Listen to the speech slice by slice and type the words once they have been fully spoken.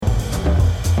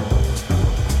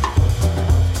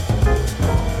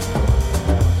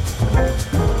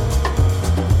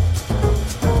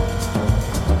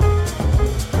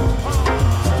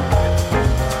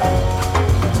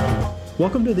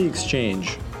Welcome to The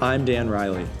Exchange. I'm Dan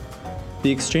Riley.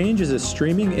 The Exchange is a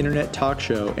streaming internet talk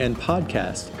show and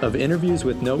podcast of interviews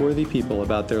with noteworthy people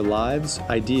about their lives,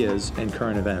 ideas, and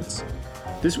current events.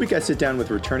 This week I sit down with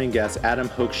returning guest Adam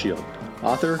Hochschild,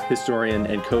 author, historian,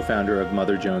 and co-founder of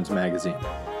Mother Jones magazine.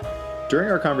 During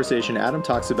our conversation, Adam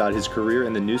talks about his career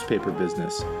in the newspaper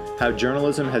business, how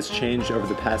journalism has changed over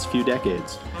the past few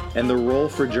decades, and the role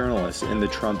for journalists in the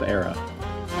Trump era.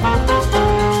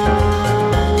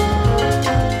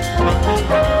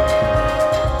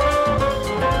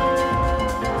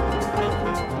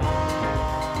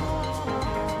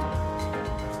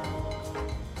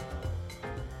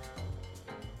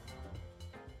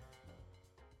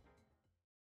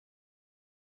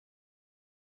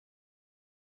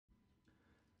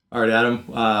 All right, Adam.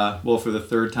 Well, for the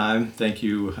third time, thank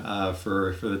you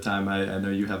for the time. I know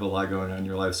you have a lot going on in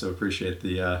your life, so appreciate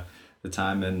the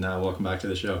time, and welcome back to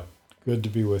the show. Good to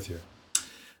be with you.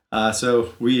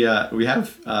 So we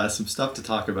have some stuff to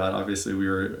talk about. Obviously, we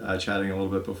were chatting a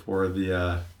little bit before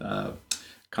the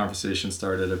conversation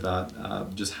started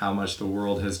about just how much the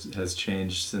world has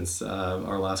changed since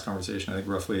our last conversation, I think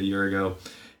roughly a year ago.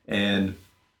 And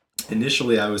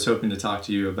initially, I was hoping to talk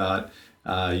to you about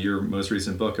your most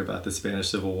recent book about the Spanish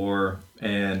Civil War.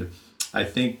 And I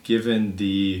think given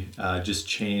the just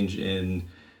change in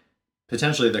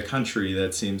potentially the country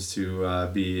that seems to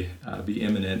be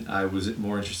imminent, I was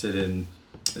more interested in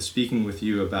speaking with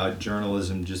you about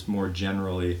journalism just more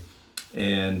generally.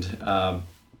 And I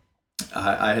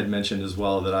had mentioned as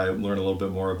well that I learned a little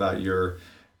bit more about your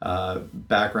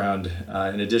background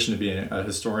in addition to being a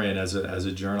historian as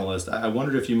a journalist. I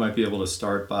wondered if you might be able to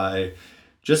start by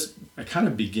just kind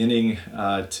of beginning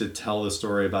to tell the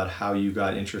story about how you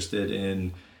got interested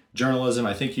in journalism.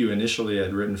 I think you initially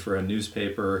had written for a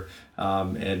newspaper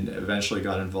and eventually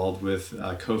got involved with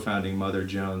co-founding Mother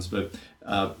Jones. But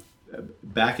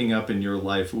backing up in your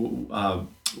life,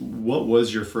 what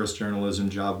was your first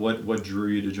journalism job? What drew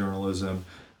you to journalism?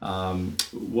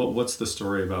 What's the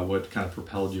story about what kind of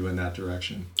propelled you in that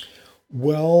direction?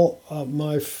 Well,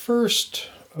 my first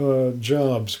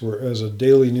jobs were as a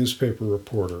daily newspaper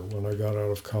reporter when I got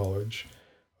out of college.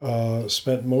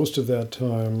 Spent most of that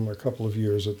time, a couple of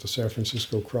years, at the San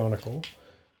Francisco Chronicle.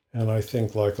 And I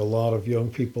think, like a lot of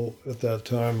young people at that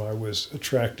time, I was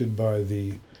attracted by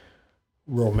the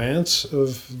romance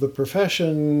of the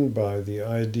profession, by the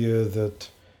idea that,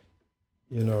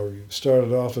 you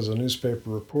started off as a newspaper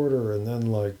reporter and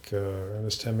then, like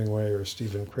Ernest Hemingway or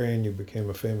Stephen Crane, you became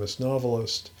a famous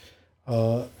novelist.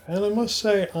 And I must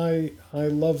say, I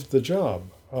loved the job.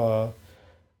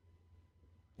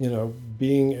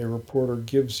 Being a reporter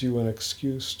gives you an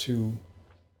excuse to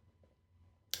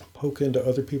poke into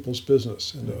other people's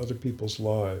business, into other people's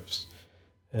lives.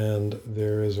 And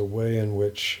there is a way in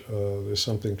which there's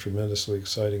something tremendously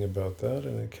exciting about that,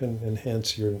 and it can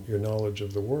enhance your knowledge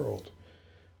of the world.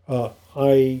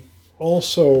 I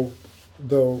also,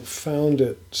 though, found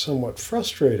it somewhat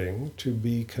frustrating to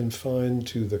be confined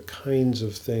to the kinds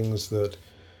of things that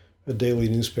a daily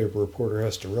newspaper reporter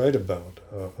has to write about,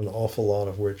 an awful lot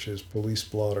of which is police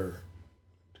blotter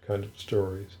kind of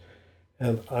stories.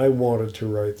 And I wanted to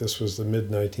write, this was the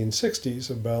mid-1960s,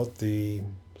 about the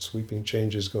sweeping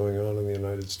changes going on in the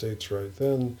United States right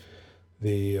then,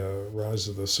 the rise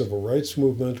of the civil rights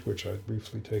movement, which I'd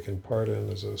briefly taken part in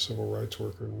as a civil rights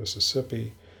worker in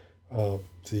Mississippi,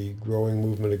 the growing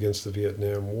movement against the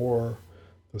Vietnam War,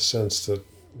 the sense that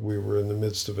we were in the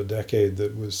midst of a decade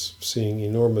that was seeing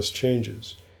enormous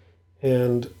changes.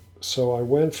 And so I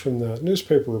went from that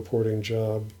newspaper reporting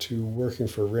job to working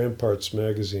for Ramparts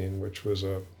magazine, which was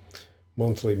a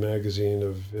monthly magazine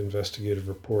of investigative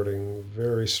reporting,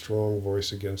 very strong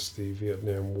voice against the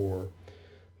Vietnam War,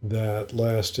 that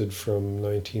lasted from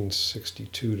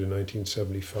 1962 to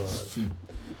 1975.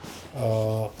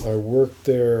 I worked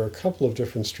there a couple of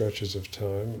different stretches of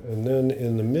time, and then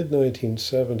in the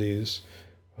mid-1970s,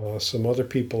 some other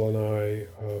people and I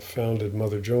founded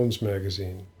Mother Jones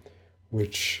magazine,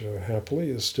 which happily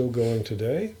is still going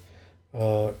today.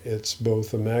 It's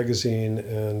both a magazine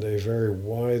and a very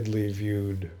widely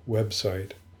viewed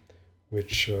website,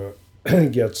 which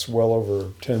gets well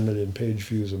over 10 million page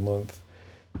views a month,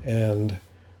 and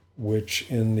which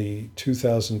in the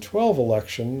 2012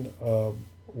 election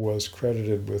was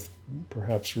credited with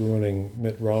perhaps ruining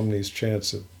Mitt Romney's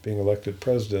chance of being elected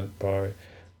president by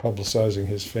publicizing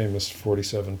his famous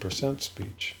 47%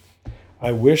 speech.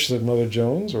 I wish that Mother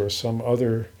Jones or some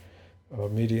other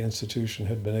media institution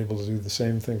had been able to do the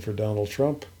same thing for Donald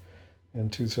Trump in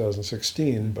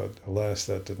 2016, but alas,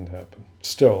 that didn't happen.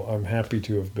 Still, I'm happy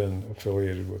to have been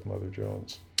affiliated with Mother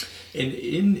Jones.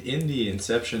 In the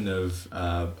inception of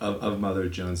Mother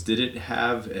Jones, did it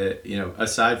have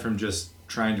aside from just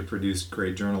trying to produce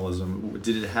great journalism,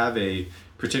 did it have a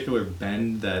particular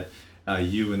bend that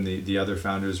you and the other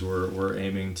founders were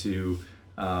aiming to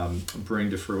bring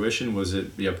to fruition? Was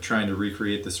it trying to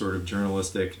recreate the sort of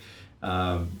journalistic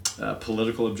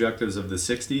political objectives of the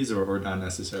 60s, or not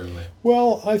necessarily?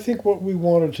 Well, I think what we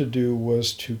wanted to do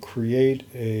was to create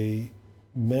a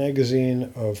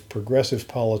magazine of progressive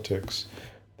politics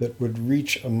that would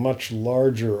reach a much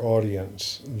larger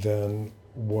audience than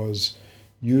was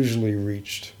usually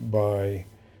reached by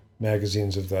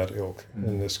magazines of that ilk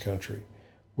in this country,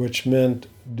 which meant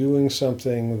doing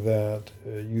something that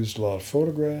used a lot of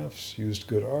photographs, used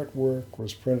good artwork,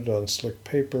 was printed on slick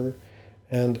paper,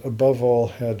 and above all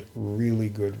had really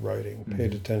good writing,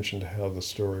 paid attention to how the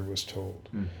story was told.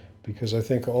 Because I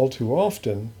think all too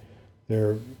often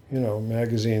there are,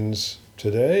 magazines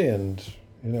today and,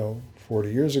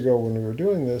 40 years ago when we were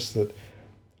doing this that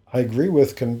I agree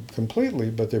with completely,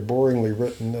 but they're boringly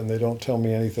written and they don't tell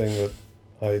me anything that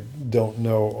I don't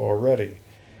know already.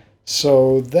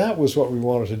 So that was what we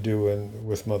wanted to do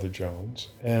with Mother Jones,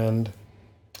 and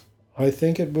I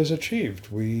think it was achieved.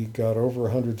 We got over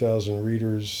 100,000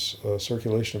 readers,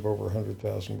 circulation of over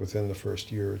 100,000 within the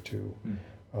first year or two.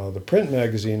 The print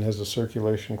magazine has a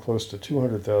circulation close to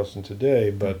 200,000 today,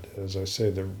 but as I say,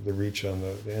 the reach on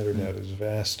the internet is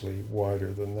vastly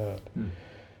wider than that.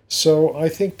 So I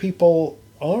think people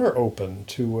are open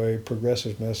to a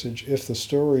progressive message if the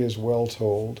story is well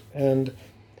told and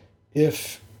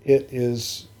if it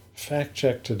is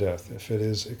fact-checked to death, if it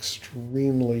is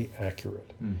extremely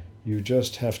accurate. You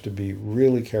just have to be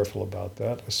really careful about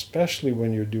that, especially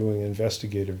when you're doing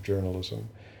investigative journalism.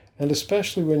 And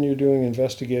especially when you're doing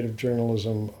investigative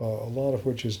journalism, a lot of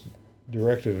which is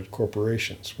directed at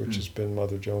corporations, which has been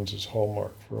Mother Jones's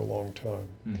hallmark for a long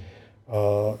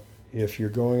time. If you're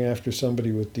going after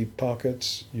somebody with deep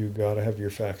pockets, you got to have your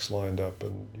facts lined up,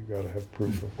 and you got to have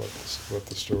proof of what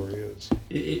the story is.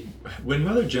 When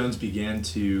Mother Jones began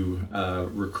to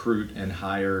recruit and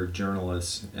hire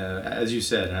journalists, as you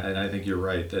said, and I think you're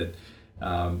right, that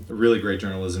really great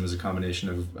journalism is a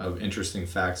combination of interesting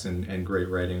facts and great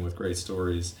writing with great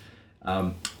stories.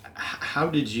 How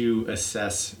did you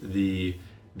assess the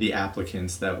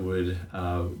applicants that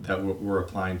were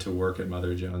applying to work at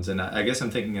Mother Jones? And I guess I'm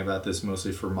thinking about this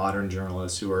mostly for modern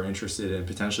journalists who are interested in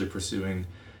potentially pursuing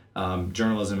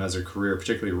journalism as a career,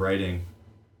 particularly writing.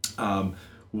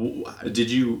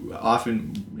 Did you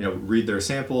often read their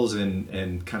samples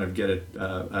and kind of get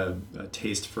a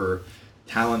taste for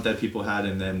talent that people had,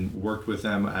 and then worked with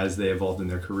them as they evolved in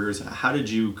their careers? How did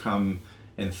you come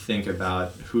and think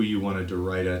about who you wanted to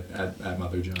write at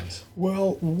Mother Jones?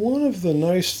 Well, one of the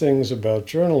nice things about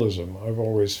journalism, I've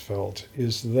always felt,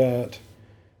 is that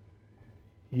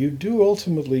you do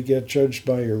ultimately get judged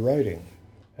by your writing.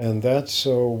 And that's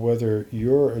so whether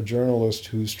you're a journalist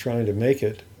who's trying to make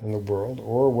it in the world,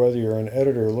 or whether you're an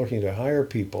editor looking to hire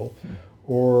people,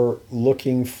 or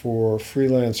looking for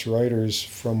freelance writers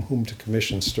from whom to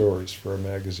commission stories for a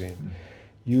magazine.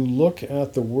 You look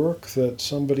at the work that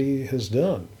somebody has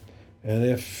done, and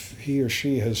if he or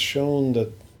she has shown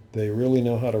that they really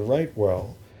know how to write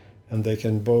well, and they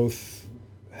can both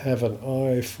have an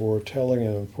eye for telling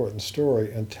an important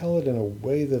story and tell it in a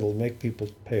way that'll make people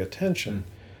pay attention,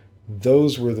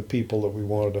 those were the people that we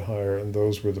wanted to hire, and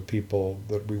those were the people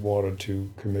that we wanted to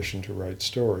commission to write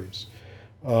stories.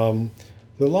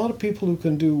 There are a lot of people who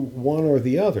can do one or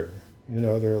the other.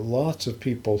 There are lots of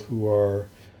people who are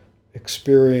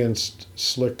experienced,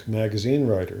 slick magazine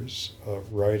writers,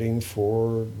 writing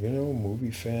for, movie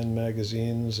fan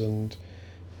magazines and,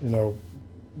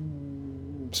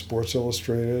 Sports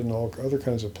Illustrated and all other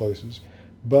kinds of places,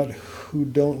 but who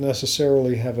don't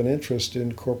necessarily have an interest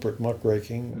in corporate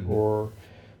muckraking or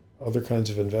other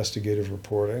kinds of investigative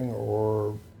reporting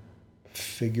or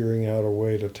figuring out a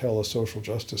way to tell a social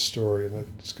justice story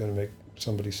that's going to make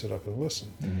somebody sit up and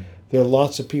listen. There are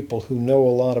lots of people who know a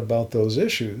lot about those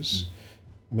issues,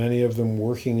 many of them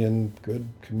working in good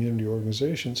community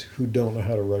organizations, who don't know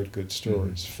how to write good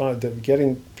stories.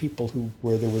 Getting people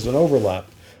where there was an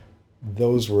overlap,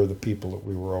 those were the people that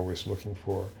we were always looking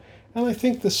for. And I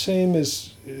think the same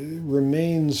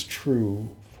remains true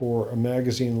for a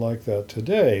magazine like that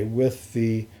today, with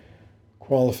the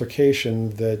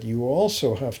qualification that you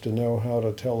also have to know how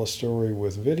to tell a story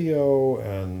with video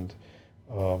and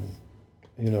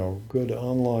good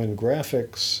online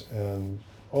graphics and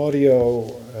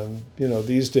audio. And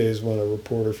these days, when a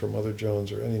reporter from Mother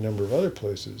Jones or any number of other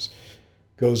places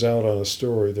goes out on a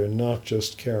story, they're not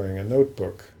just carrying a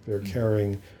notebook, they're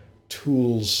carrying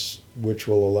tools which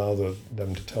will allow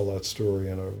them to tell that story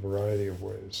in a variety of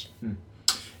ways. Hmm.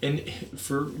 And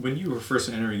for when you were first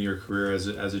entering your career as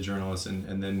a journalist,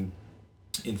 and then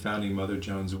in founding Mother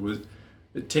Jones,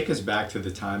 take us back to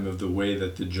the time of the way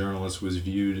that the journalist was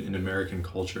viewed in American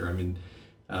culture. I mean,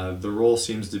 the role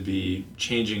seems to be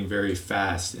changing very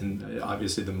fast, and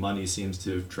obviously the money seems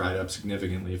to have dried up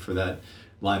significantly for that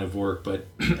line of work. But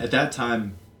at that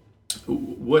time,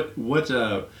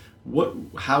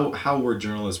 how were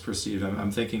journalists perceived?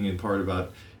 I'm thinking in part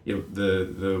about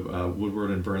the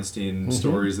Woodward and Bernstein Mm-hmm.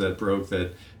 stories that broke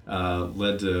that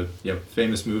led to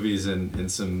famous movies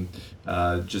and some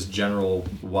just general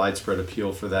widespread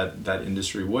appeal for that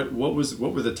industry. What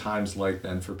were the times like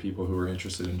then for people who were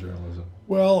interested in journalism?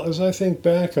 Well, as I think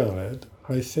back on it,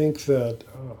 I think that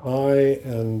I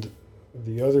and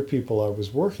the other people I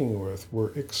was working with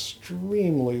were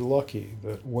extremely lucky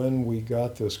that when we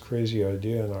got this crazy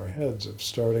idea in our heads of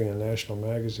starting a national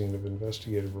magazine of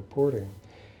investigative reporting,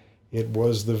 it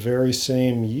was the very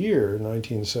same year,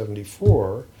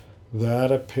 1974,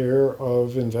 that a pair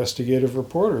of investigative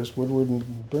reporters, Woodward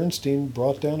and Bernstein,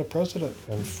 brought down a president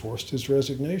and forced his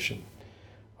resignation.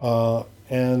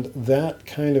 And that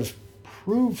kind of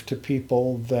proved to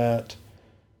people that,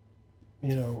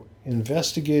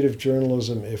 investigative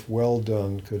journalism, if well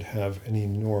done, could have an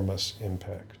enormous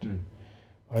impact. Mm.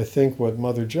 I think what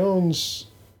Mother Jones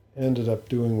ended up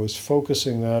doing was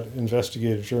focusing that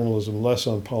investigative journalism less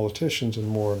on politicians and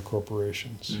more on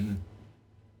corporations. Mm-hmm.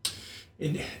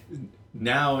 And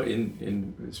now,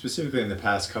 in specifically in the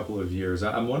past couple of years,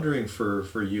 I'm wondering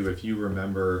for you if you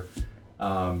remember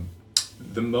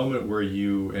the moment where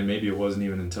you, and maybe it wasn't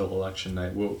even until election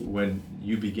night, when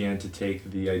you began to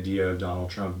take the idea of Donald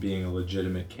Trump being a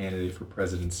legitimate candidate for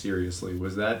president seriously.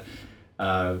 Was that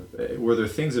were there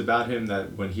things about him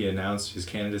that when he announced his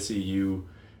candidacy, you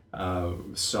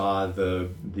saw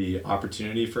the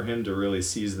opportunity for him to really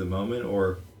seize the moment,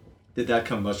 or did that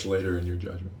come much later in your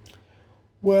judgment?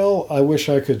 Well, I wish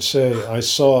I could say I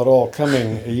saw it all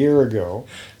coming a year ago.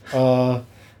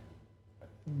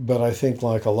 But I think,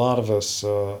 like a lot of us,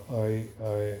 I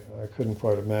couldn't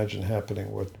quite imagine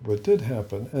happening what did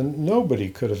happen. And nobody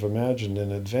could have imagined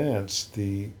in advance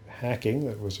the hacking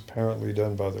that was apparently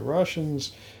done by the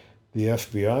Russians, the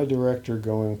FBI director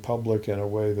going public in a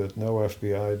way that no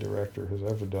FBI director has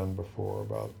ever done before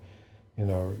about,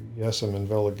 yes, I'm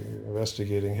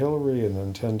investigating Hillary, and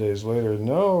then 10 days later,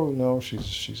 no,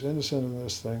 she's innocent in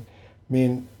this thing. I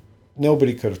mean,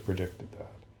 nobody could have predicted that.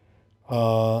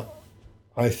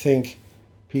 I think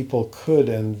people could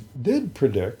and did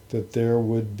predict that there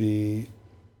would be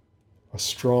a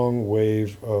strong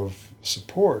wave of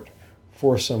support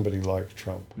for somebody like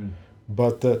Trump,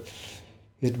 but that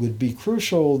it would be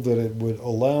crucial that it would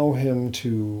allow him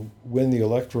to win the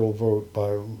electoral vote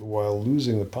while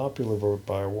losing the popular vote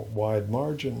by a wide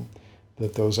margin,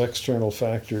 that those external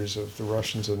factors of the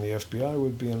Russians and the FBI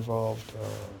would be involved.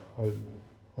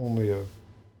 Only a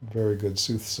very good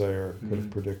soothsayer could have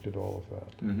predicted all of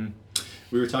that. Mm-hmm.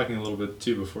 We were talking a little bit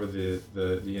too before the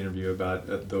interview about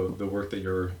the work that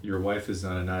your wife has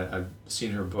done, and I've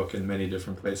seen her book in many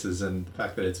different places, and the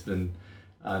fact that it's been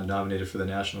nominated for the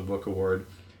National Book Award.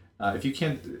 If you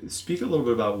can speak a little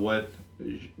bit about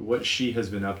what she has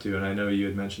been up to, and I know you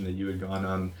had mentioned that you had gone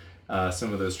on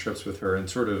some of those trips with her and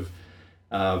sort of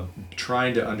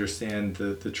trying to understand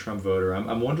the Trump voter.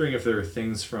 I'm wondering if there are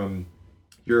things from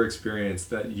your experience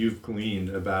that you've gleaned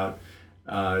about,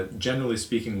 generally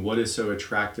speaking, what is so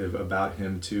attractive about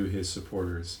him to his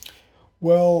supporters?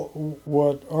 Well,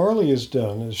 what Arlie has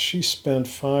done is she spent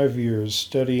 5 years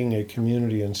studying a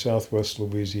community in southwest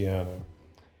Louisiana,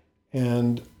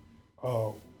 and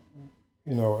an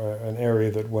area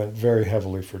that went very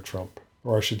heavily for Trump,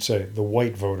 or I should say, the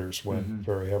white voters went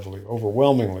very heavily,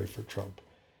 overwhelmingly for Trump.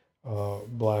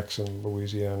 Blacks in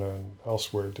Louisiana and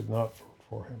elsewhere did not vote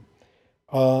for him.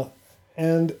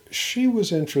 And she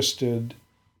was interested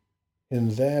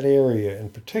in that area in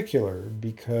particular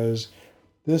because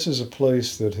this is a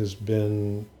place that has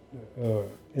been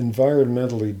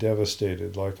environmentally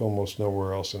devastated like almost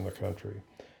nowhere else in the country.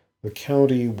 The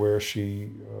county where she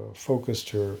focused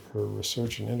her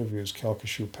research and interviews,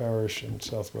 Calcasieu Parish in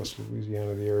southwest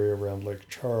Louisiana, the area around Lake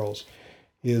Charles,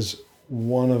 is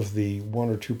one of the 1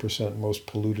 or 2% most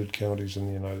polluted counties in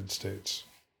the United States.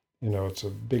 It's a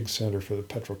big center for the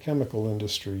petrochemical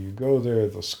industry. You go there,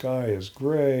 the sky is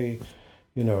gray.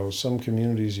 Some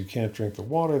communities you can't drink the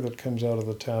water that comes out of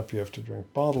the tap. You have to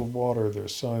drink bottled water.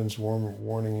 There's signs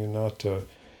warning you not to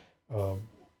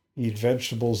eat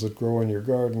vegetables that grow in your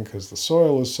garden because the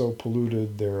soil is so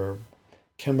polluted. There are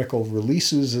chemical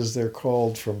releases, as they're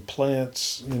called, from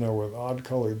plants, with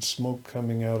odd-colored smoke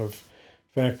coming out of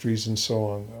factories and so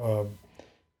on,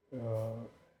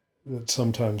 that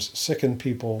sometimes sicken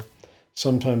people,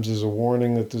 sometimes is a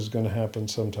warning that this is going to happen,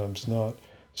 sometimes not.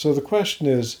 So the question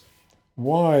is,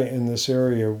 why in this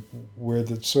area where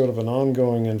that's sort of an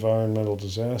ongoing environmental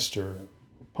disaster,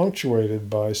 punctuated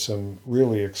by some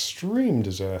really extreme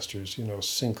disasters,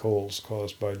 sinkholes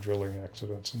caused by drilling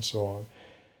accidents and so on,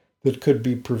 that could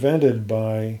be prevented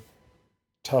by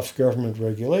tough government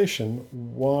regulation,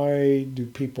 why do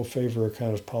people favor a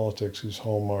kind of politics whose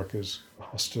hallmark is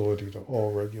hostility to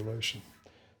all regulation?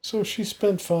 So she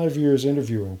spent 5 years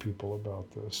interviewing people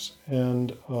about this,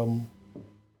 and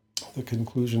the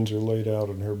conclusions are laid out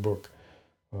in her book,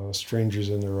 Strangers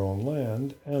in Their Own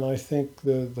Land. And I think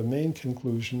the main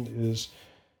conclusion is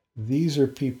these are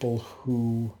people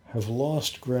who have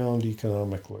lost ground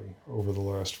economically over the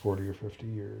last 40 or 50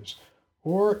 years.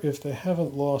 Or if they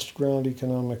haven't lost ground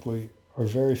economically, are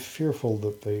very fearful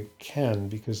that they can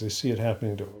because they see it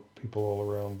happening to people all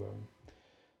around them.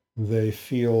 They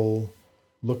feel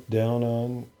looked down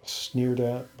on, sneered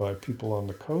at by people on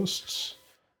the coasts.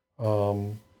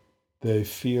 They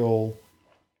feel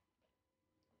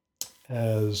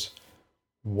as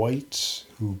whites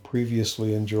who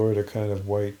previously enjoyed a kind of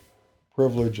white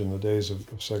privilege in the days of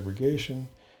segregation.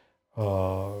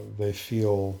 They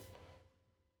feel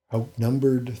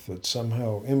outnumbered, that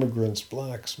somehow immigrants,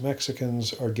 blacks,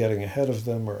 Mexicans are getting ahead of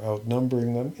them or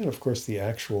outnumbering them. Of course, the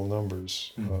actual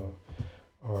numbers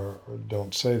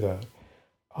don't say that.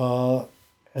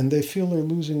 And they feel they're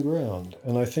losing ground.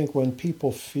 And I think when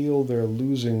people feel they're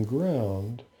losing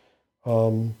ground,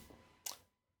 a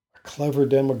clever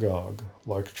demagogue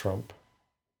like Trump,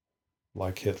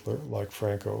 like Hitler, like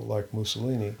Franco, like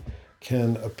Mussolini,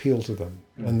 can appeal to them.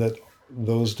 And that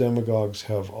those demagogues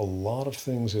have a lot of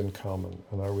things in common.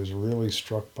 And I was really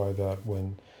struck by that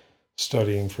when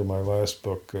studying for my last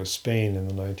book, Spain in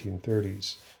the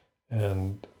 1930s,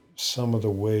 and some of the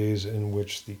ways in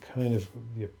which the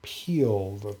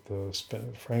appeal that the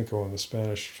Franco and the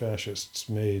Spanish fascists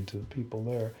made to the people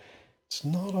there, it's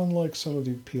not unlike some of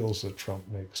the appeals that Trump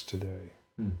makes today.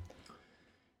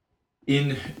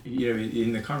 In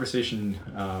the conversation,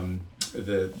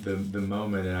 the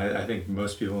moment, and I think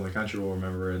most people in the country will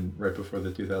remember, right before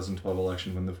the 2012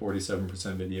 election when the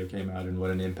 47% video came out and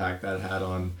what an impact that had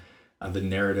on the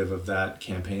narrative of that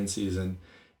campaign season.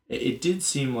 It did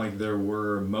seem like there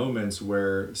were moments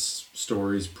where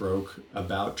stories broke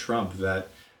about Trump that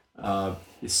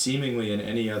seemingly in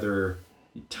any other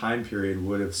time period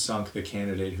would have sunk the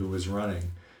candidate who was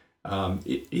running.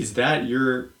 Is that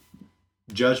your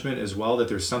judgment as well, that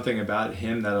there's something about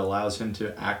him that allows him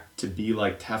to act to be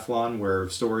like Teflon, where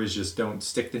stories just don't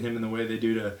stick to him in the way they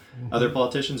do to other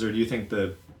politicians? Or do you think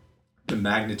the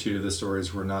magnitude of the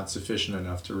stories were not sufficient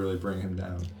enough to really bring him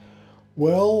down?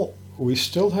 Well, we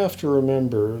still have to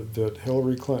remember that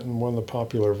Hillary Clinton won the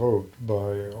popular vote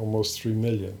by almost 3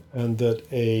 million, and that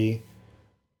a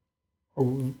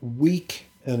weak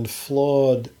and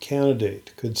flawed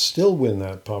candidate could still win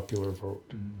that popular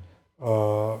vote.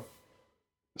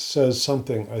 Says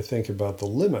something, I think, about the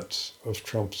limits of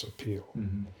Trump's appeal.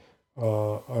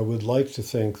 I would like to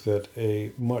think that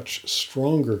a much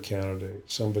stronger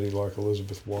candidate, somebody like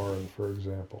Elizabeth Warren, for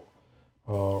example,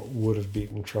 would have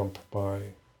beaten Trump by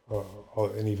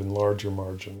an even larger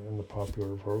margin in the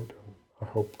popular vote, and I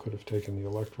hope could have taken the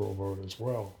electoral vote as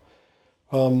well.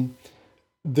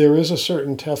 There is a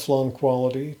certain Teflon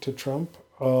quality to Trump,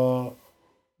 but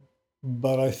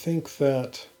I think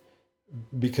that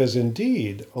because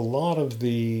indeed a lot of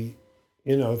the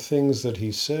things that he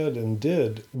said and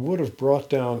did would have brought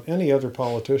down any other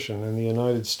politician in the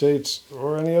United States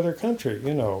or any other country,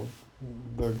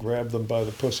 the grab them by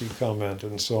the pussy comment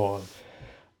and so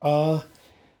on.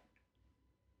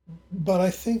 But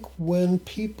I think when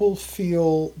people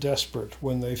feel desperate,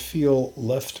 when they feel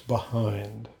left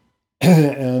behind,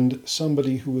 and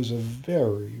somebody who is a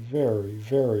very, very,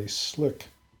 very slick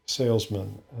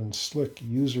salesman and slick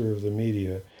user of the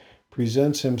media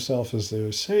presents himself as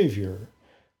their savior,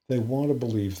 they want to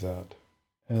believe that.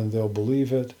 And they'll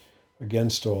believe it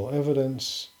against all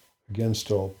evidence,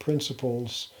 against all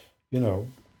principles.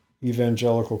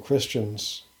 Evangelical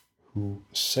Christians who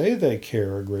say they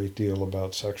care a great deal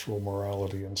about sexual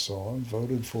morality and so on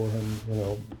voted for him,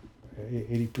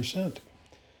 80%.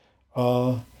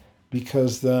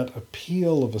 Because that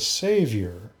appeal of a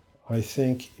savior, I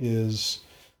think, is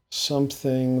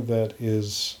something that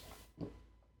is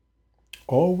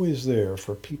always there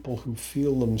for people who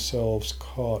feel themselves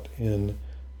caught in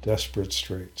desperate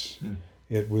straits.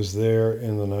 It was there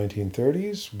in the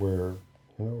 1930s where,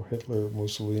 Hitler,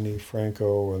 Mussolini,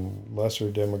 Franco, and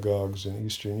lesser demagogues in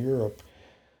Eastern Europe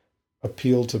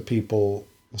appeal to people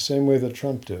the same way that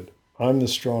Trump did. I'm the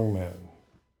strong man.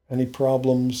 Any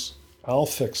problems, I'll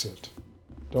fix it.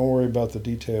 Don't worry about the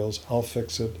details. I'll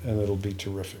fix it, and it'll be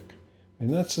terrific.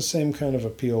 And that's the same kind of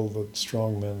appeal that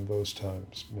strong men those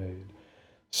times made.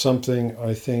 Something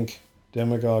I think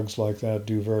demagogues like that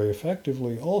do very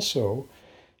effectively also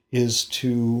is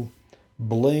to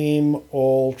blame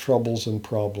all troubles and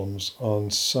problems on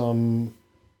some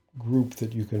group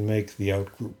that you can make the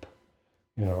outgroup.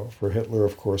 For Hitler,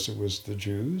 of course, it was the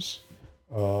Jews.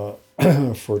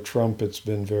 For Trump, it's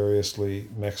been variously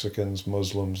Mexicans,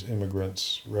 Muslims,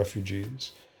 immigrants,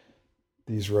 refugees.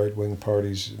 These right-wing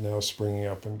parties now springing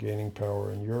up and gaining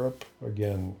power in Europe.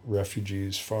 Again,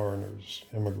 refugees, foreigners,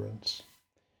 immigrants.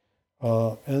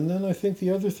 And then I think the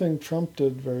other thing Trump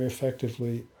did very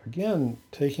effectively, again,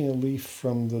 taking a leaf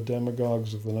from the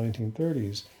demagogues of the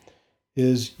 1930s,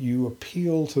 is you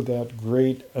appeal to that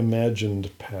great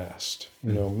imagined past.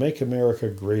 Make America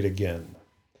great again.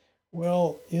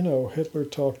 Well, Hitler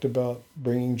talked about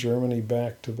bringing Germany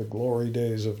back to the glory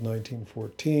days of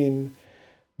 1914.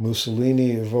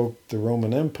 Mussolini evoked the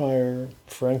Roman Empire.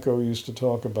 Franco used to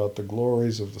talk about the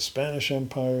glories of the Spanish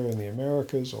Empire in the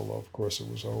Americas, although, of course, it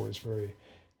was always very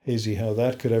hazy how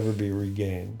that could ever be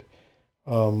regained.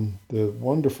 The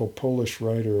wonderful Polish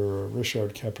writer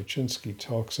Ryszard Kapuscinski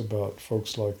talks about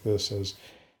folks like this as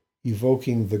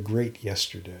evoking the great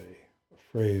yesterday, a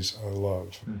phrase I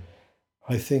love.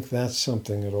 I think that's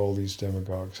something that all these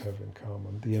demagogues have in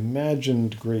common. The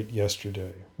imagined great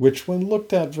yesterday, which when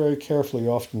looked at very carefully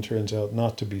often turns out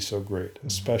not to be so great,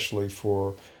 especially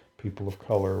for people of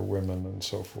color, women, and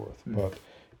so forth. But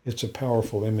it's a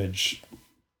powerful image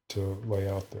to lay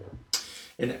out there.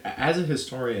 And as a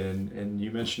historian, and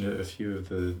you mentioned a few of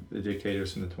the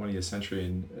dictators from the 20th century,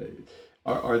 and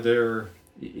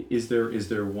is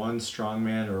there one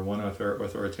strongman or one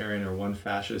authoritarian or one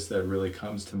fascist that really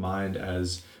comes to mind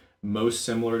as most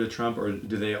similar to Trump, or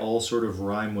do they all sort of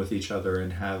rhyme with each other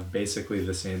and have basically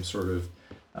the same sort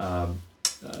of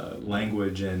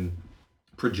language and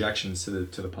projections to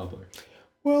the public?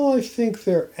 Well, I think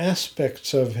there are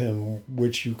aspects of him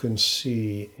which you can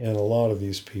see in a lot of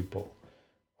these people.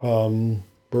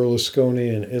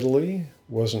 Berlusconi in Italy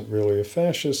wasn't really a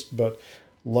fascist, but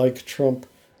like Trump,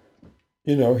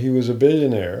 he was a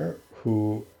billionaire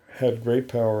who had great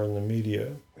power in the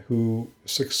media, who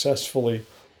successfully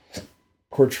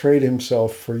portrayed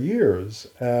himself for years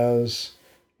as,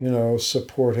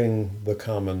 supporting the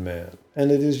common man.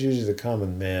 And it is usually the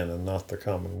common man and not the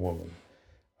common woman.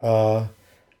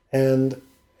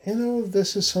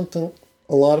 This is something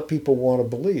a lot of people want to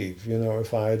believe.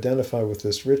 If I identify with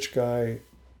this rich guy,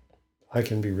 I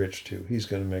can be rich too. He's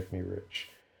going to make me rich.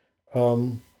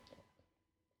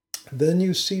 Then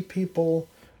you see people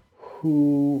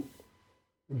who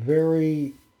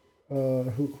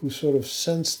who sort of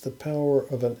sense the power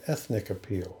of an ethnic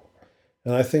appeal.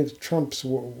 And I think Trump's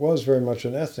was very much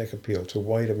an ethnic appeal to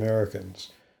white Americans.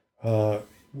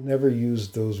 Never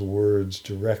used those words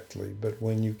directly, but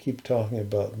when you keep talking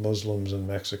about Muslims and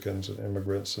Mexicans and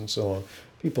immigrants and so on,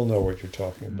 people know what you're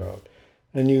talking about.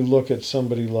 And you look at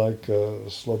somebody like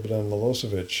Slobodan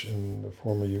Milosevic in the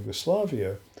former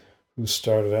Yugoslavia, who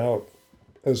started out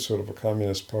as sort of a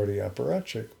Communist Party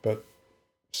apparatchik, but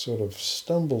sort of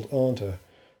stumbled onto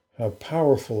how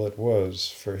powerful it was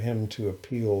for him to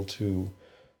appeal to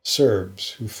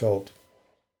Serbs who felt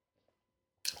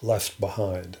left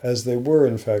behind, as they were,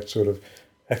 in fact, sort of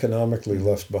economically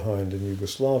left behind in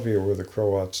Yugoslavia, where the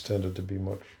Croats tended to be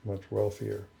much, much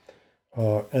wealthier.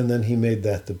 And then he made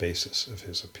that the basis of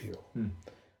his appeal.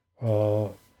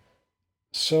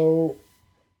 So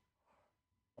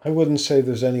I wouldn't say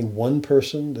there's any one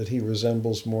person that he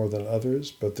resembles more than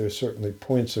others, but there's certainly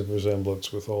points of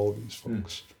resemblance with all of these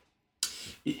folks.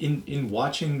 In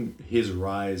watching his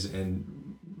rise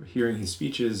and hearing his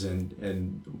speeches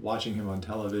and watching him on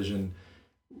television,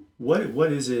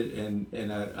 what is it?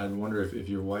 And I wonder if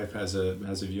your wife has a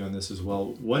view on this as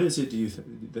well. What is it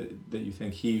that you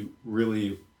think he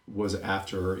really was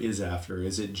after or is after?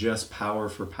 Is it just power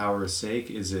for power's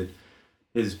sake? Is it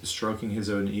stroking his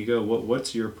own ego?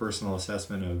 What's your personal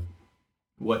assessment of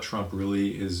what Trump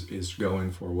really is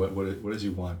going for? What does he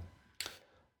want?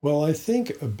 Well, I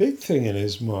think a big thing in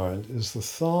his mind is the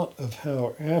thought of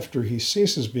how after he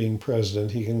ceases being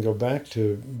president, he can go back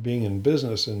to being in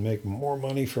business and make more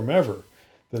money than ever.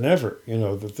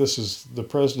 That the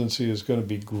presidency is going to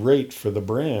be great for the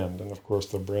brand. And of course,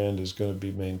 the brand is going to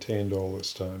be maintained all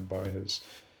this time by his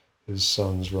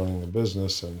sons running the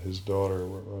business and his daughter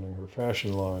running her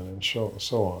fashion line and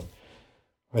so on.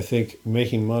 I think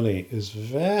making money is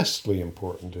vastly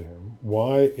important to him.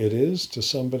 Why it is to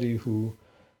somebody who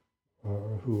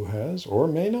has or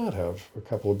may not have a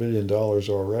couple of $1 billion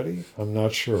already, I'm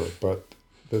not sure, but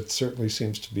that certainly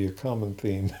seems to be a common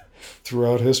theme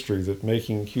throughout history, that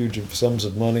making huge sums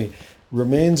of money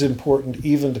remains important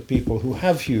even to people who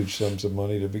have huge sums of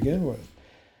money to begin with.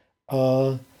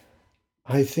 Uh,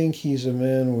 I think he's a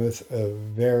man with a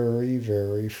very,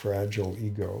 very fragile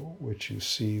ego, which you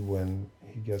see when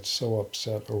he gets so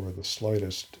upset over the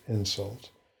slightest insult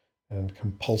and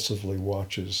compulsively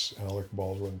watches Alec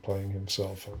Baldwin playing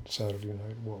himself on Saturday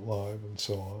Night Live and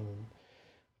so on, and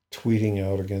tweeting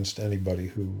out against anybody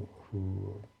who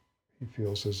he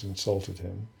feels has insulted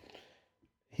him.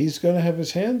 He's going to have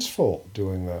his hands full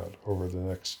doing that over the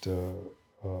next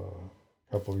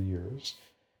couple of years.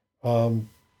 Um,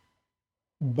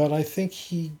 but I think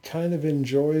he kind of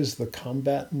enjoys the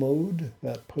combat mode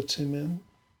that puts him in.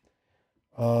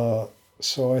 Uh,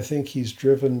 so I think he's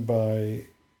driven by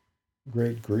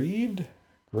great greed,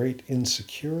 great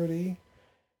insecurity,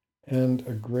 and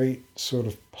a great sort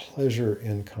of pleasure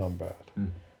in combat. Mm.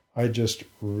 I just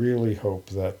really hope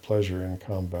that pleasure in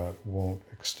combat won't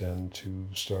extend to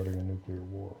starting a nuclear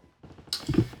war.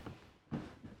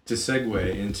 To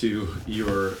segue into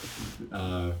your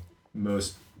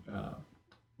most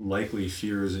likely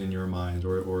fears in your mind,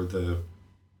 or the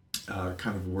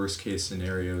kind of worst case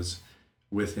scenarios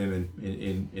with him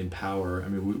in power. I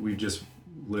mean, we just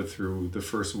lived through the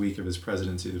first week of his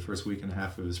presidency, the first week and a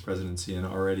half of his presidency, and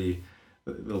already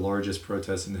the largest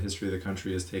protest in the history of the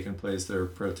country has taken place. There are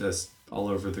protests all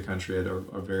over the country at our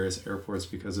various airports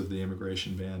because of the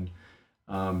immigration ban.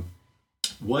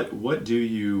 What do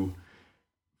you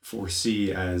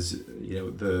foresee as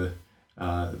the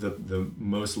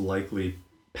most likely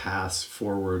paths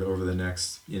forward over the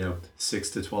next 6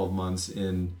 to 12 months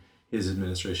in his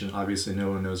administration? Obviously, no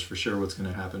one knows for sure what's going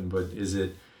to happen, but is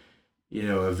it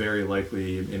a very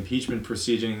likely impeachment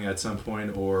proceeding at some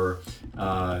point, or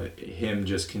him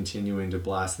just continuing to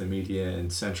blast the media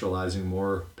and centralizing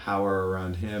more power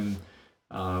around him,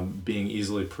 being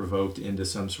easily provoked into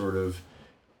some sort of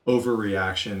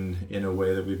overreaction in a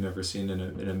way that we've never seen in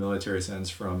a military sense,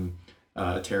 from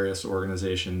a terrorist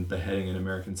organization beheading an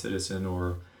American citizen,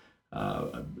 or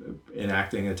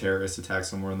enacting a terrorist attack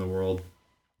somewhere in the world?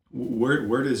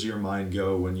 Where does your mind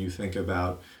go when you think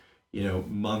about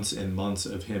months and months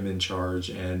of him in charge,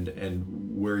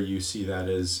 and where you see that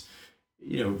as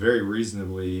very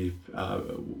reasonably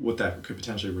what that could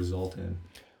potentially result in?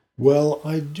 Well,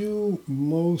 I do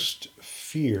most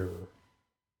fear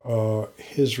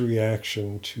his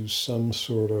reaction to some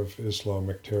sort of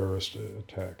Islamic terrorist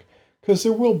attack. Because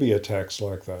there will be attacks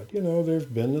like that. There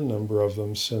have been a number of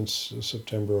them since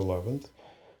September 11th.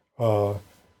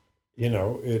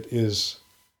 It is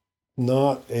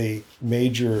not a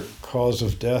major cause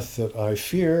of death that I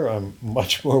fear. I'm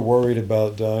much more worried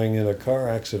about dying in a car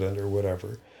accident or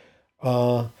whatever.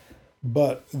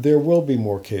 But there will be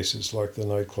more cases like the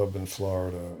nightclub in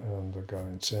Florida and the guy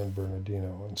in San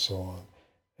Bernardino and so on.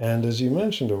 And as you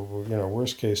mentioned,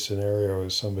 worst case scenario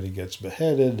is somebody gets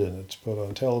beheaded and it's put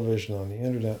on television, on the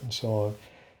internet, and so on.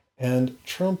 And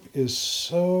Trump is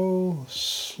so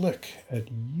slick at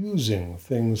using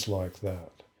things like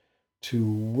that to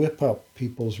whip up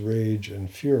people's rage and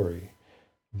fury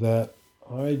that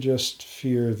I just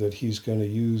fear that he's going to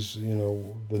use,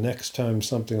 the next time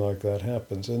something like that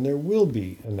happens, and there will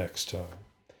be a next time,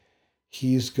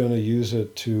 he's going to use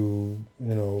it to,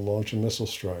 launch a missile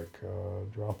strike,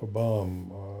 drop a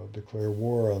bomb, declare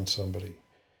war on somebody.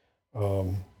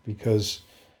 Because,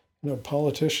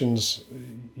 politicians,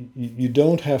 you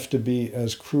don't have to be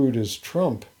as crude as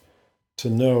Trump to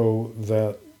know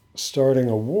that starting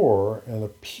a war and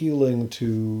appealing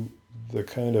to the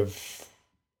kind of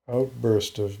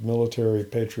outburst of military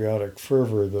patriotic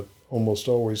fervor that almost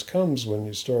always comes when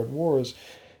you start wars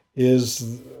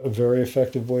is a very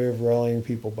effective way of rallying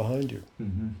people behind you.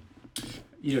 Mm-hmm.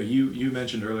 You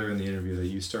mentioned earlier in the interview that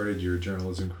you started your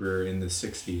journalism career in the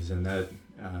 60s, and that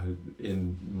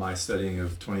in my studying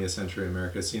of 20th century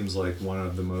America seems like one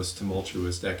of the most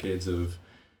tumultuous decades of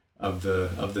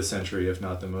the century, if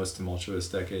not the most tumultuous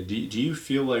decade. Do you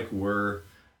feel like we're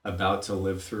about to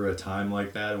live through a time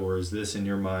like that, or is this, in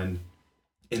your mind,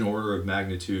 an order of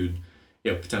magnitude,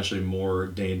 potentially more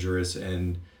dangerous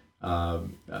and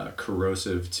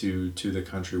corrosive to the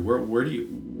country? Where do you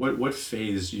what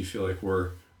phase do you feel like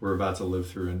we're about to live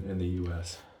through in the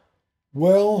U.S.?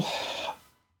 Well,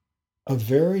 a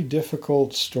very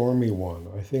difficult, stormy one.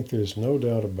 I think there's no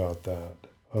doubt about that.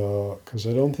 Because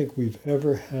I don't think we've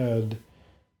ever had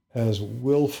as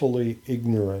willfully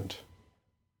ignorant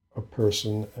a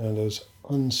person and as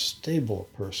unstable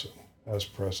a person as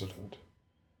president.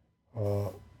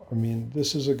 I mean,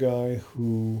 this is a guy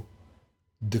who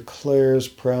declares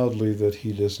proudly that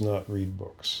he does not read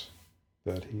books,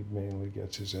 that he mainly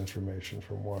gets his information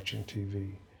from watching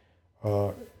TV.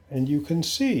 And you can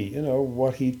see,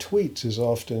 what he tweets is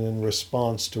often in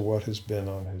response to what has been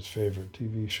on his favorite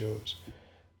TV shows.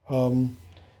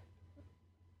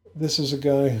 This is a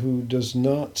guy who does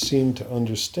not seem to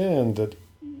understand that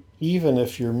even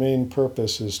if your main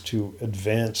purpose is to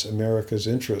advance America's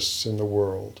interests in the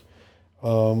world,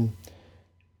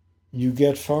 you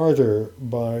get farther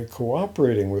by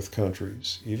cooperating with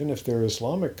countries, even if they're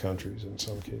Islamic countries in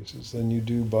some cases, than you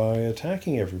do by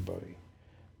attacking everybody.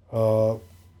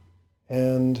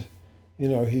 And,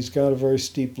 he's got a very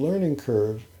steep learning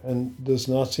curve and does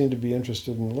not seem to be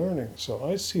interested in learning. So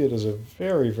I see it as a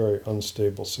very, very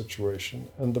unstable situation.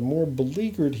 And the more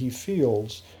beleaguered he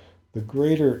feels, the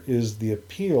greater is the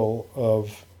appeal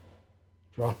of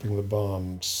dropping the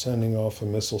bomb, sending off a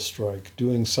missile strike,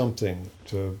 doing something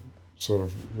to sort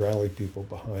of rally people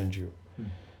behind you.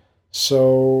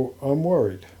 So I'm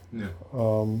worried. Yeah.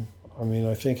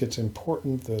 I think it's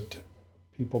important that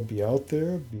people be out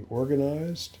there, be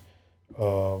organized,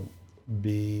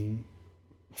 be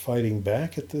fighting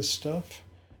back at this stuff.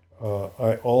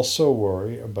 I also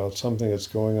worry about something that's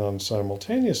going on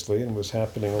simultaneously and was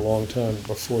happening a long time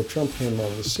before Trump came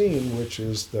on the scene, which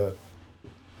is that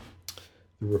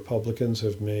the Republicans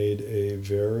have made a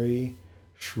very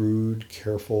shrewd,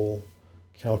 careful,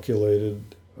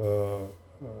 calculated,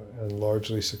 and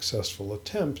largely successful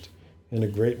attempt in a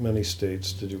great many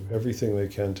states to do everything they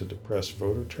can to depress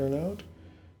voter turnout,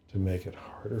 to make it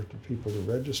harder for people to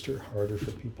register, harder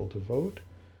for people to vote.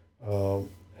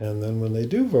 And then when they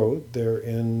do vote, they're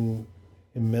in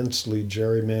immensely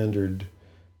gerrymandered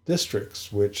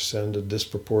districts, which send a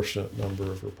disproportionate number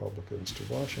of Republicans to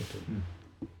Washington.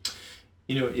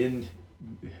 In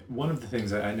one of the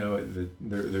things I know that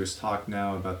there's talk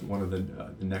now about one of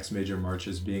the next major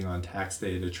marches being on tax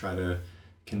day to try to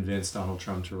convince Donald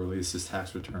Trump to release his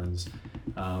tax returns.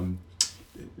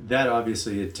 That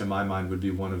obviously, to my mind, would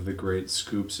be one of the great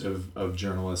scoops of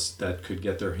journalists that could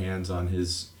get their hands on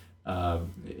his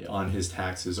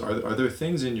taxes. Are there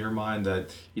things in your mind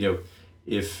that,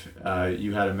 if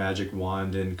you had a magic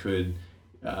wand and could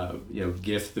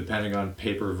gift the Pentagon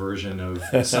paper version of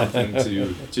something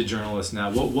to journalists now,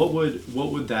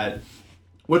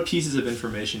 what pieces of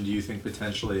information do you think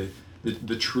potentially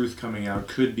the truth coming out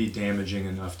could be damaging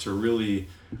enough to really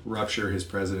rupture his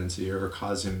presidency or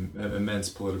cause him immense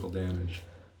political damage?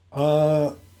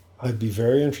 I'd be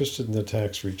very interested in the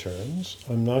tax returns.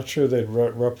 I'm not sure they'd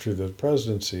rupture the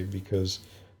presidency because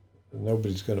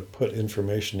nobody's going to put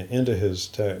information into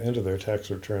into their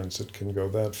tax returns that can go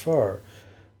that far.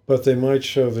 But they might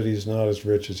show that he's not as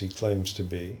rich as he claims to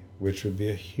be, which would be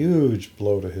a huge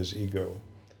blow to his ego.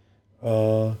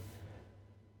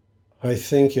 I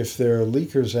think if there are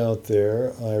leakers out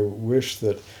there, I wish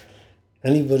that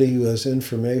anybody who has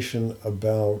information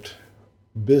about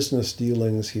business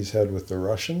dealings he's had with the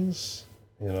Russians,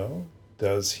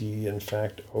 does he in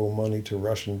fact owe money to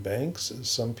Russian banks, as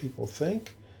some people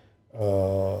think?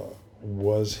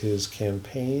 Was his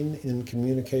campaign in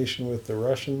communication with the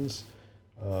Russians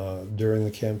during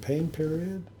the campaign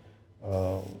period?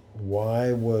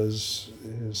 Why was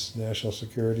his National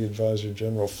Security Advisor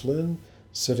General Flynn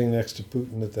sitting next to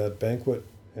Putin at that banquet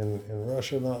in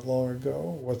Russia not long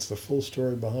ago? What's the full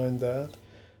story behind that?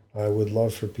 I would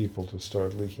love for people to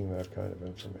start leaking that kind of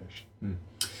information.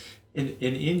 And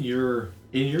in your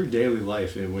daily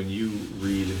life, and when you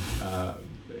read,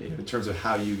 in terms of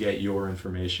how you get your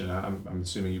information, I'm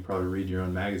assuming you probably read your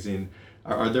own magazine.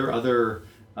 Are there other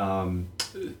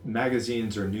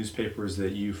magazines or newspapers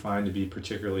that you find to be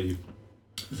particularly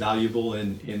valuable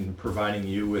in providing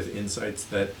you with insights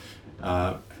that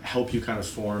help you kind of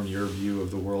form your view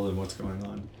of the world and what's going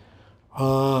on?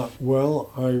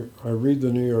 Well, I read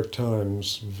the New York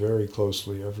Times very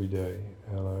closely every day,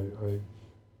 and I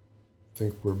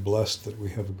think we're blessed that we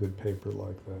have a good paper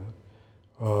like that.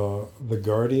 The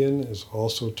Guardian is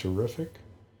also terrific.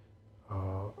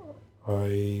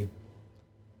 I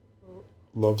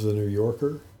love the New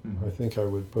Yorker. Mm-hmm. I think I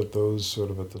would put those sort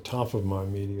of at the top of my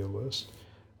media list.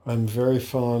 I'm very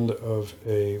fond of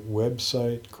a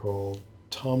website called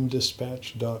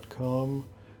tomdispatch.com,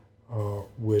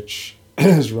 which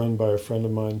is run by a friend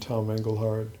of mine, Tom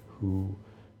Engelhard, who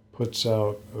puts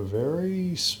out a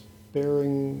very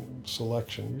sparing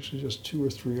selection, usually just 2 or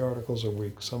 3 articles a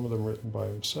week, some of them written by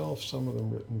himself, some of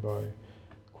them written by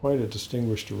quite a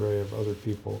distinguished array of other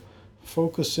people,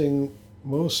 focusing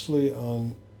mostly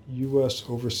on U.S.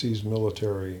 overseas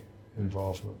military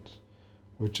involvement,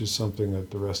 which is something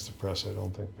that the rest of the press I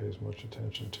don't think pays much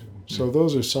attention to. So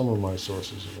those are some of my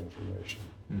sources of information.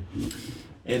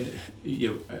 And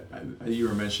you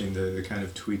were mentioning the kind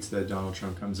of tweets that Donald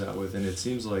Trump comes out with, and it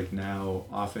seems like now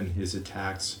often his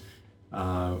attacks,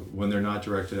 when they're not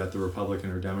directed at the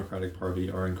Republican or Democratic Party,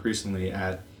 are increasingly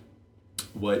at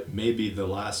what may be the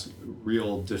last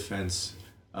real defense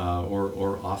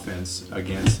or offense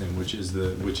against him, which is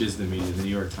the media, the New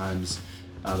York Times,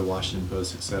 the Washington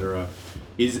Post, etc.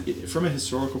 From a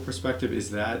historical perspective, is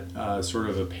that sort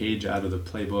of a page out of the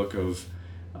playbook of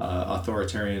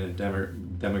authoritarian and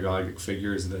demagogic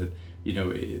figures that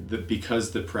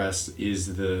because the press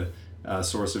is the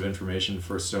source of information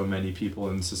for so many people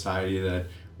in society, that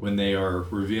when they are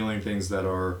revealing things that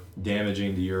are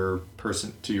damaging to your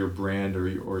person, to your brand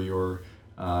or your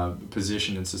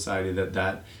position in society,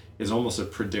 that is almost a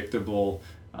predictable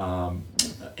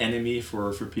enemy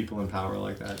for people in power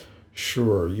like that?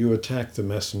 Sure, you attack the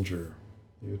messenger.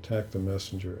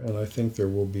 And I think there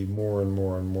will be more and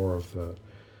more and more of that.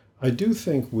 I do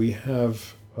think we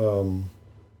have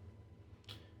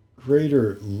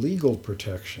greater legal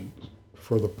protection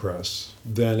for the press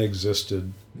than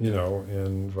existed,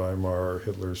 in Weimar or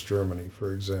Hitler's Germany,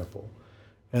 for example.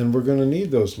 And we're going to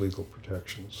need those legal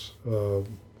protections,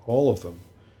 all of them,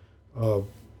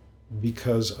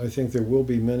 because I think there will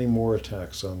be many more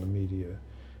attacks on the media.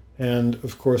 And,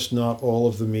 of course, not all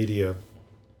of the media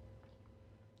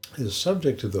is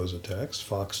subject to those attacks.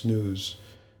 Fox News,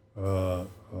 of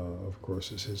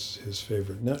course, is his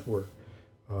favorite network.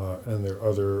 And there are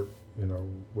other,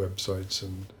 websites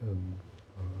and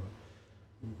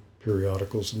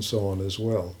periodicals and so on as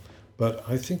well. But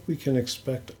I think we can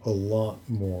expect a lot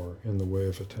more in the way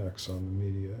of attacks on the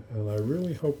media. And I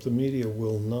really hope the media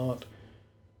will not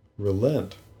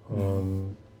relent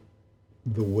on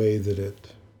the way that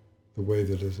it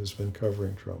has been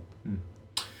covering Trump.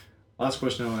 Last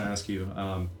question I want to ask you.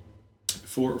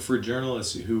 For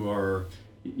journalists who are,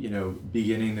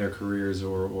 beginning their careers,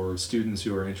 or students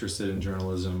who are interested in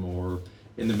journalism, or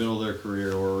in the middle of their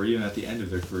career, or even at the end of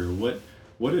their career,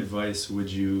 what advice would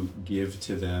you give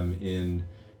to them in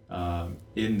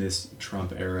this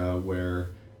Trump era,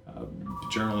 where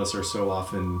journalists are so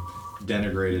often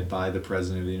denigrated by the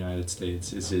President of the United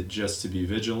States? Is it just to be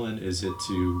vigilant? Is it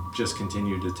to just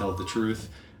continue to tell the truth?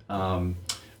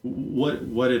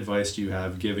 What advice do you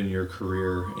have, given your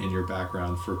career and your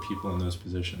background, for people in those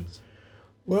positions?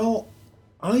 Well,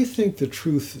 I think the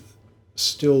truth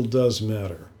still does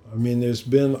matter. I mean, there's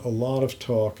been a lot of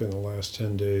talk in the last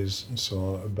 10 days and so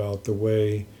on about the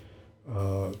way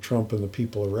Trump and the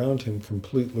people around him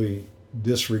completely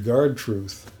disregard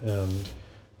truth and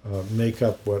make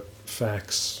up what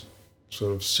facts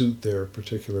sort of suit their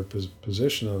particular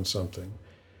position on something.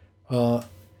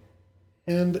 And,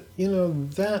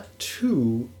 that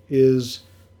too is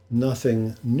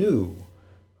nothing new.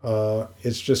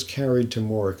 It's just carried to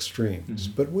more extremes.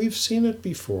 Mm-hmm. But we've seen it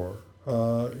before.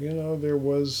 There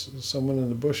was someone in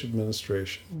the Bush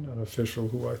administration, an official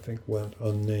who I think went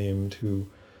unnamed, who,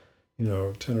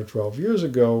 10 or 12 years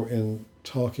ago, in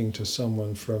talking to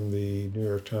someone from the New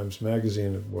York Times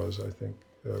Magazine, it was, I think,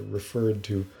 referred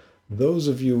to those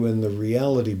of you in the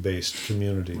reality-based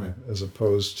community, right, as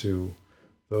opposed to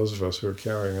those of us who are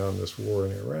carrying on this war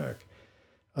in Iraq.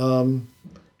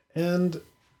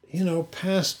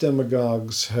 Past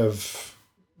demagogues have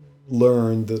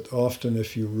learned that often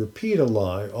if you repeat a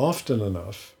lie often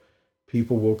enough,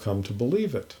 people will come to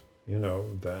believe it.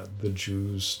 That the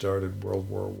Jews started World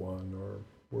War I, or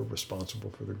were responsible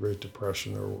for the Great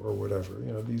Depression, or whatever.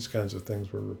 These kinds of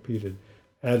things were repeated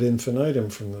ad infinitum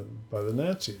by the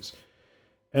Nazis.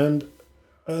 And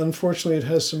unfortunately, it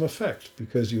has some effect,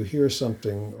 because you hear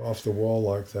something off the wall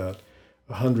like that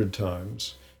 100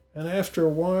 times, and after a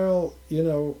while,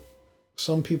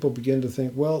 some people begin to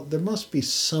think, well, there must be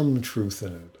some truth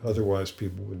in it, otherwise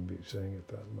people wouldn't be saying it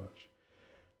that much.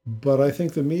 But I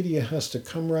think the media has to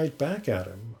come right back at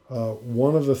him.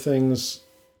 One of the things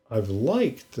I've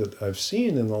liked that I've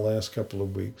seen in the last couple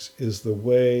of weeks is the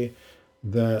way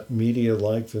that media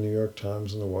like the New York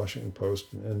Times and the Washington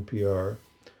Post and NPR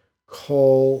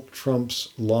call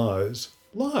Trump's lies,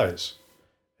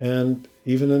 and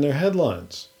even in their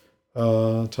headlines,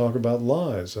 talk about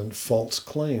lies and false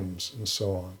claims and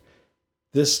so on.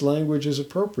 This language is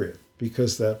appropriate,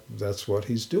 because that's what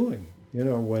he's doing.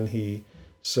 When he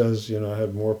says, I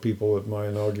had more people at my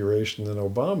inauguration than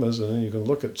Obama's, and then you can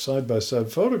look at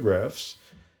side-by-side photographs,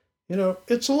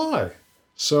 it's a lie.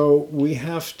 So we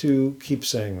have to keep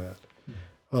saying that.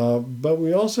 But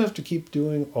we also have to keep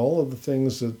doing all of the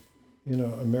things that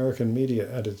American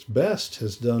media at its best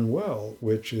has done well,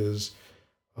 which is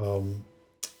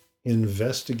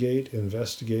investigate,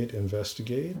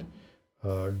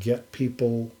 get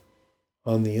people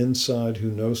on the inside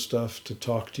who know stuff to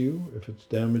talk to you if it's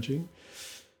damaging,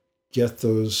 get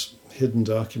those hidden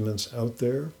documents out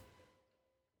there.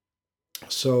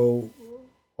 So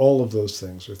all of those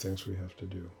things are things we have to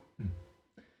do.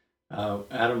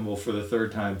 Adam, well, for the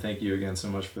third time, thank you again so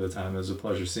much for the time. It was a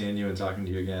pleasure seeing you and talking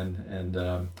to you again,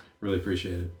 and really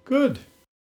appreciate it. Good.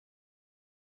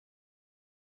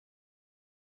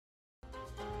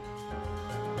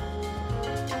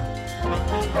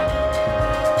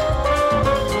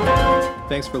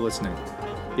 Thanks for listening.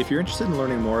 If you're interested in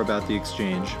learning more about The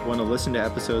Exchange, want to listen to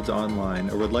episodes online,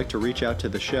 or would like to reach out to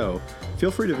the show,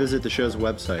 feel free to visit the show's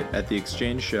website at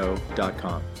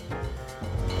theexchangeshow.com.